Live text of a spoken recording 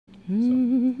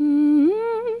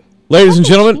Ladies and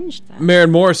gentlemen, Maren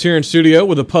Morris here in studio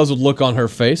with a puzzled look on her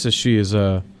face as she is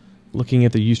looking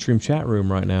at the Ustream chat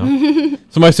room right now.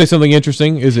 Somebody say something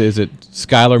interesting. Is it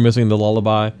Skylar missing the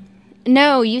lullaby?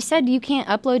 No, you said you can't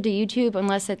upload to YouTube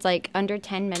unless it's like under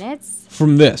 10 minutes.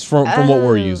 From what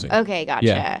we're using. Okay, gotcha.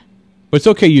 Yeah. But it's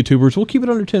okay, YouTubers. We'll keep it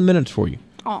under 10 minutes for you.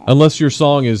 Aww. Unless your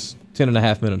song is 10 and a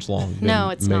half minutes long.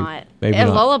 No, it's not. Maybe a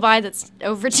not. lullaby that's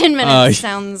over 10 minutes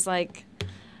sounds like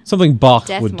something Bach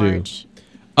Death would March.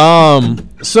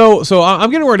 do. So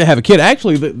I'm getting ready to have a kid.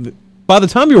 Actually, by the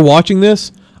time you're watching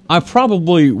this, I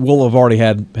probably will have already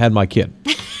had my kid.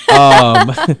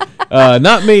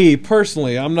 Not me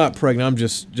personally. I'm not pregnant. I'm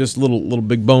just little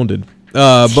big boned.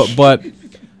 But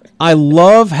I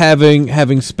love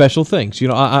having special things. You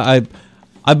know,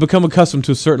 I've become accustomed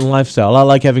to a certain lifestyle. I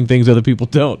like having things other people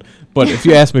don't. But if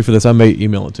you ask me for this, I may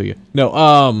email it to you.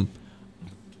 No.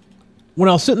 When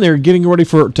I was sitting there getting ready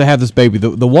to have this baby,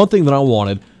 the one thing that I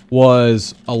wanted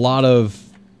was a lot of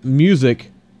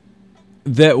music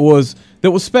that was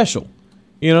special.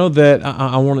 You know, that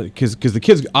I wanted, because the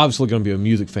kid's obviously going to be a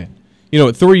music fan. You know,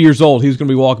 at 3 years old, he's going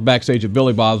to be walking backstage at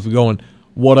Billy Bob's going,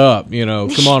 "What up?" You know,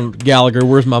 "Come on, Gallagher,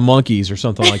 where's my monkeys?" or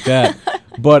something like that.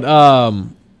 But I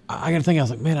got to think, I was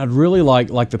like, man, I'd really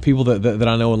like the people that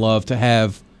I know and love to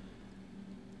have,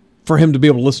 for him to be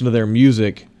able to listen to their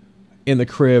music in the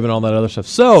crib and all that other stuff.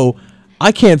 So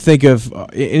I can't think of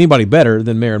anybody better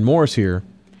than Maren Morris here.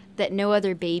 That no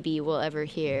other baby will ever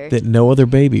hear. That no other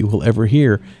baby will ever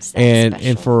hear.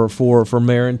 And for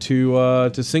Maren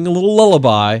to sing a little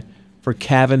lullaby for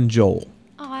Kevin Joel.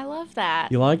 Oh, I love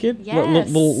that. You like it? Yes.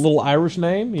 Little Irish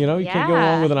name. You know, you can't go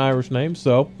wrong with an Irish name.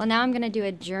 So. Well, now I'm gonna do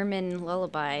a German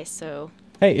lullaby. So.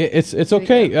 Hey, it's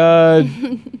okay.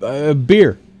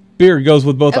 Beer goes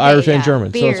with both Irish and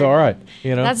German, so it's all right.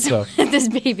 You know, that's what this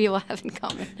baby will have in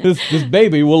common. This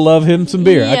baby will love him some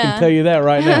beer. Yeah. I can tell you that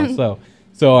right now.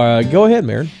 So go ahead,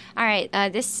 Maren. All right.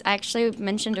 This I actually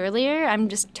mentioned earlier. I'm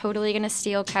just totally going to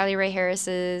steal Kylie Rae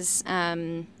Harris's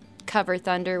cover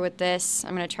Thunder with this.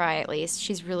 I'm going to try at least.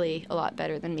 She's really a lot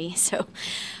better than me. So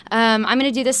I'm going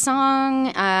to do this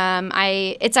song.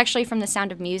 It's actually from The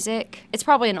Sound of Music. It's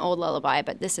probably an old lullaby,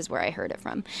 but this is where I heard it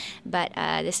from. But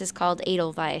this is called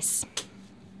Edelweiss.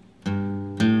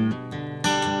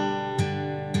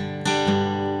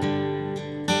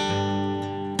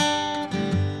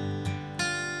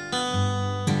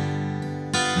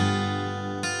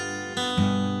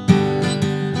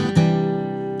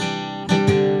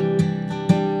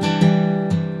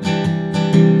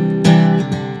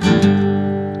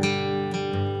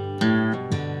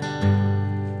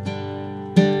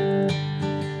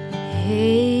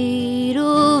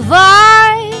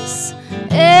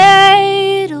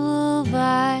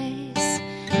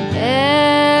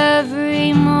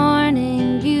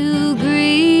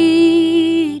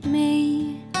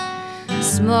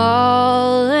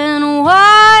 Small and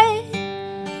white,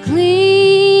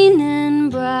 clean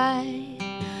and bright,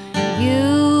 you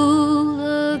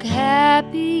look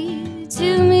happy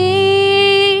to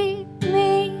meet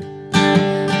me.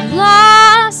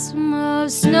 Blossom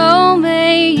of snow,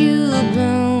 may you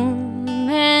bloom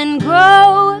and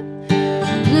grow,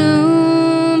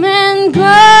 bloom and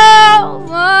grow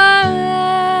forever.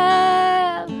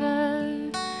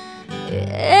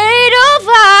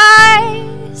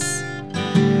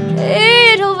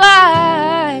 Edelweiss,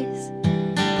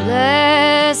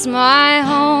 bless my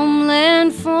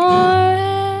homeland forever.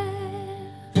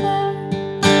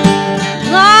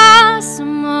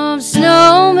 Blossom of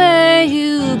snow, may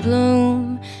you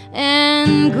bloom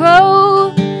and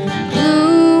grow,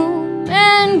 bloom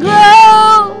and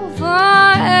grow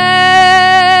forever.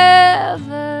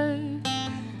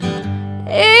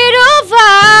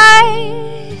 Edelweiss,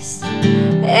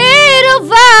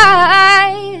 Edelweiss,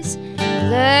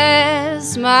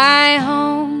 bless my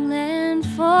homeland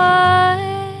forever.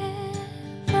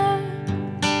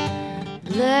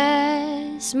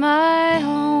 Bless my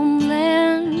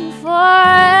homeland forever.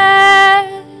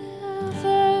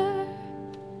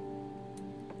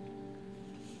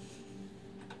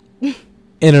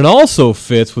 And it also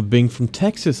fits with being from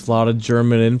Texas. A lot of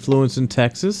German influence in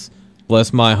Texas.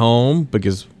 Bless my home,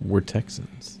 because we're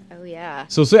Texans. Oh, yeah.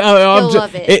 So You'll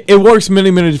love it. It works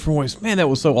many different ways. Man, that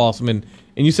was so awesome. And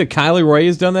you said Kylie Rae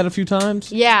has done that a few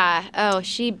times? Yeah. Oh,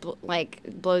 she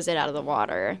blows it out of the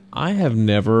water. I have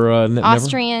never...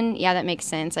 Austrian. Yeah, that makes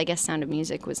sense. I guess Sound of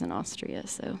Music was in Austria,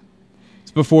 so... It's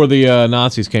before the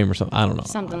Nazis came or something. I don't know.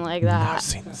 Something like that. I've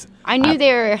seen this. I knew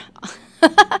they were...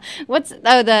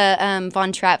 the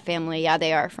Von Trapp family. Yeah,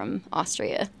 they are from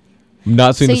Austria.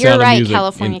 Not seen so the Sound you're right, of Music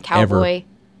California Cowboy.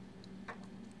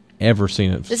 ever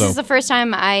seen it. This so. is the first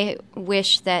time I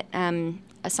wish that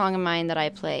a song of mine that I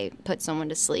play put someone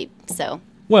to sleep. So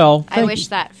Well, I wish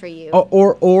that for you.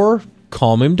 Or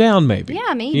calm him down, maybe.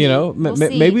 Yeah, maybe. You know, We'll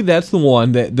see. maybe that's the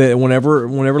one that whenever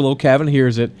little Kevin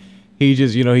hears it, he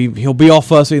just he'll be all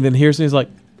fussy, and then hears it, and he's like,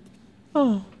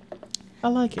 oh, I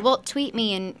like it. Well, tweet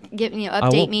me and give will.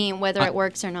 update me whether it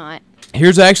works or not.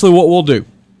 Here's actually what we'll do.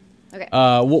 Okay.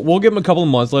 We'll give him a couple of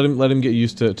months, let him get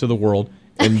used to the world,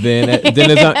 and then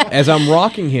as I'm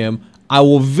rocking him, I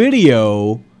will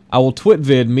twit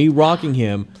vid me rocking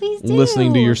him, Please do.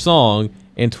 listening to your song,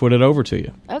 and twit it over to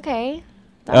you. Okay.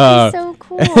 That'd be so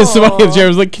cool. Somebody in the chair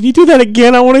was like, "Can you do that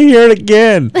again? I want to hear it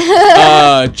again."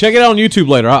 Check it out on YouTube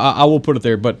later. I will put it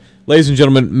there. But, ladies and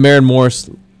gentlemen, Maren Morris,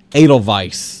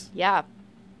 Edelweiss. Yeah.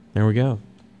 There we go.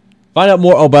 Find out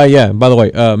more. Oh, by the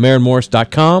way,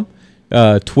 MarenMorris.com,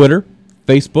 Twitter,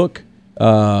 Facebook.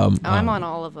 I'm on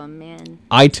all of them, man.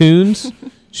 iTunes.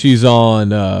 She's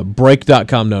on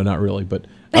Break.com. No, not really. But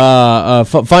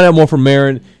find out more from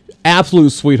Maren. Absolute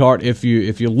sweetheart. If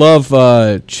you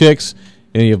love chicks,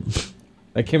 and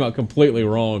that came out completely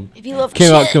wrong. If you love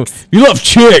chicks. If you love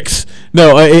chicks.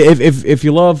 No, if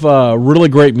you love really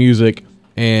great music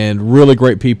and really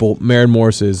great people, Maren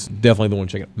Morris is definitely the one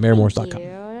to check out.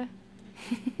 MarenMorris.com.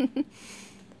 Thank you.